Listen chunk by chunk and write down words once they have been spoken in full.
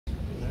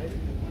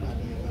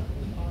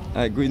All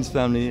right, greetings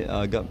family.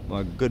 I got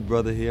my good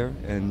brother here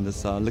and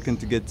just looking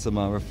to get some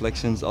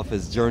reflections of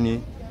his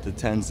journey to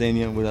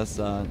Tanzania with us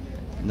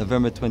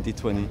November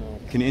 2020.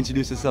 Can you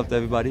introduce yourself to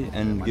everybody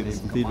and give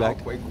us some feedback?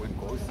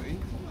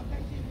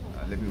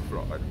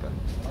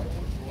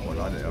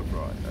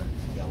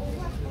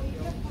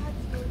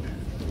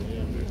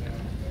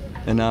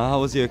 And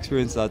how was your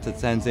experience to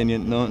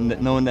Tanzania,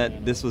 knowing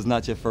that this was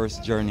not your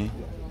first journey?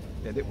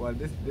 Yeah,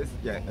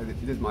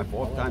 this is my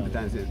fourth time to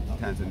Tanzania,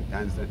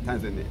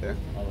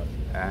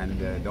 and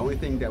the only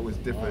thing that was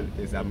different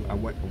is I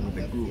went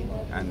with a group,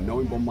 and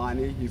knowing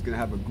Bomani, he's gonna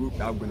have a group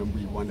that I'm gonna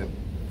be one to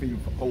feel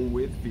home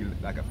with, feel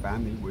like a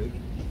family with.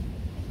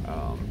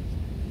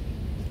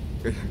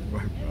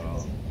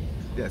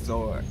 Yeah,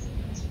 so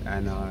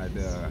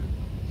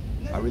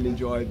I really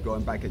enjoyed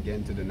going back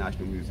again to the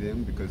National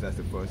Museum because that's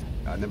the first.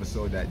 I never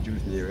saw that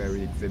Jewish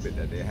Nyerere exhibit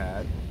that they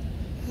had,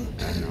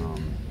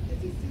 and.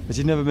 But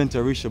you've never been to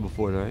Arusha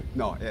before, right?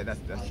 No, yeah, that's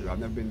true. I've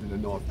never been to the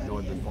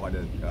northern part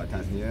of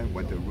Tanzania.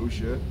 Went to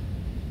Arusha.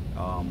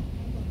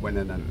 Went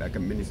on like a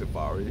mini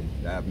safari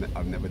that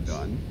I've never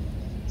done.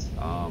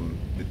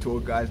 The tour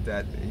guides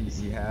that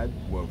he had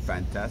were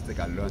fantastic.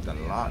 I learned a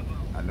lot.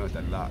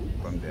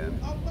 From them.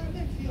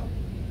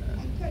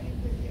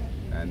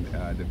 And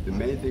the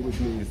main thing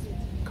with me is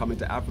coming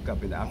to Africa.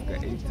 I've been to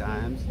Africa 8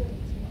 times.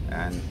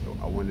 And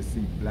I want to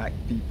see black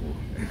people.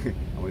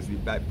 I want to see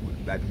black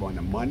people on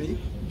the money.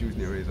 Jewish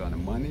Nyerere on the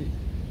money.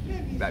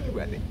 Black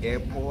people at the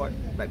airport.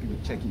 Black people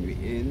checking you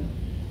in.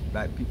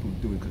 Black people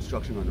doing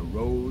construction on the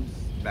roads.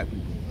 Black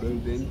people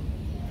building.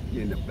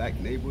 Here in the black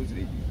neighborhoods.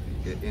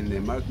 In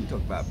America, you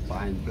talk about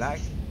buying black.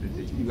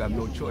 You have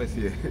no choice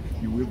here.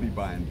 You will be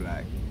buying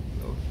black.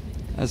 So.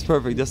 That's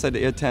perfect. Just like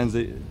the Air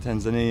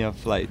Tanzania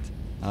flight.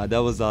 That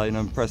was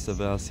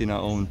impressive. Seeing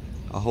our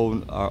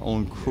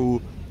own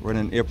crew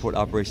running an airport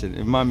operation. It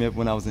reminded me of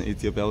when I was in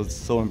Ethiopia. I was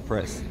so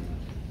impressed,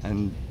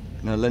 and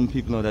letting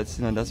people know that's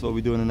what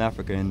we're doing in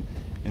Africa. And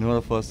in order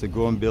for us to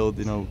grow and build,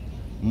 more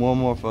and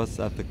more of us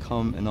have to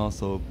come and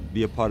also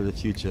be a part of the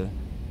future.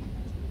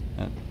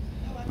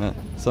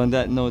 So on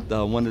that note,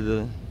 I wanted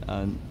to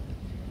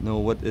know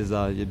what is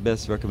your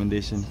best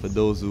recommendation for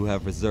those who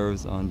have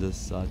reserves on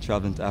this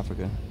traveling to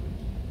Africa.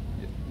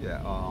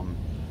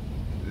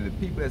 The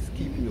people that's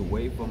keeping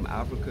away from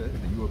Africa,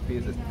 the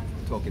Europeans that's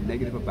talking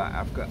negative about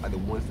Africa, are the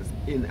ones that's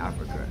in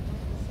Africa.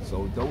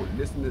 So don't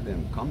listen to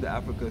them. Come to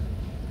Africa,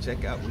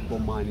 check out with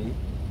Bomani,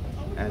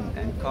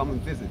 and come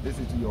and visit. This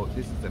is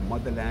the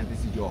motherland.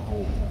 This is your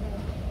home.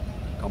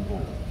 Come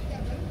home.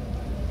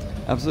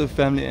 Absolutely,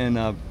 family, and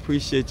I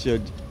appreciate your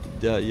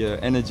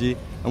energy.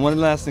 And one of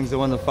the last things I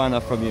wanted to find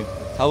out from you: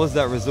 how was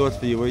that resort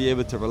for you? Were you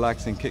able to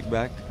relax and kick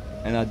back?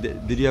 And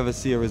did you ever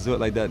see a resort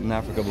like that in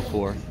Africa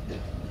before?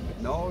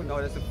 No,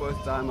 that's the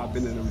first time I've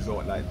been in a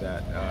resort like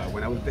that.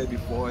 When I was there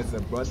before, it's a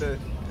brother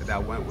that I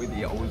went with.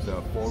 He owns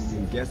a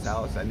 4-room guest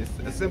house, and it's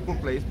a simple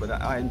place, but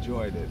I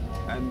enjoyed it.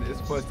 And it's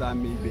the first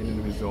time me being in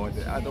a resort.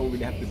 I don't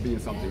really have to be in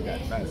something that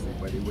fancy,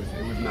 but it was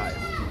nice.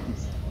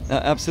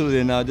 Absolutely,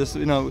 and just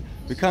we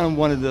kind of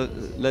wanted to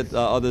let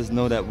others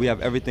know that we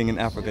have everything in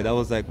Africa. That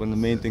was like one of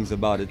the main things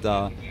about it.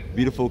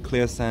 Beautiful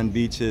clear sand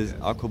beaches,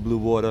 aqua blue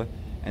water,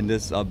 and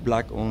this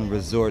black-owned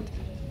resort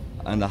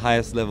on the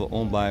highest level,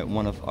 owned by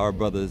one of our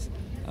brothers,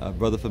 a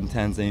brother from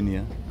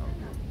Tanzania.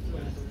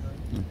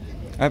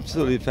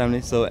 Absolutely,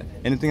 family. So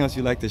anything else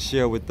you'd like to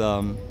share with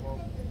our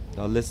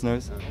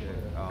listeners?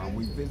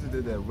 We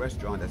visited a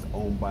restaurant that's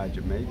owned by a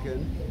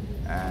Jamaican,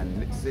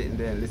 and sitting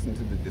there and listening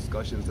to the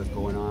discussions that's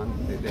going on,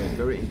 they're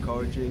very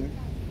encouraging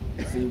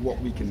to see what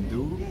we can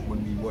do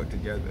when we work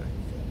together.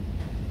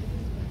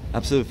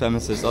 Absolutely, family.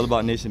 So it's all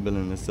about nation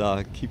building. Let's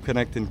keep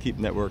connecting, keep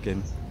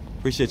networking.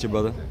 Appreciate you,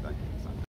 brother. Thank you.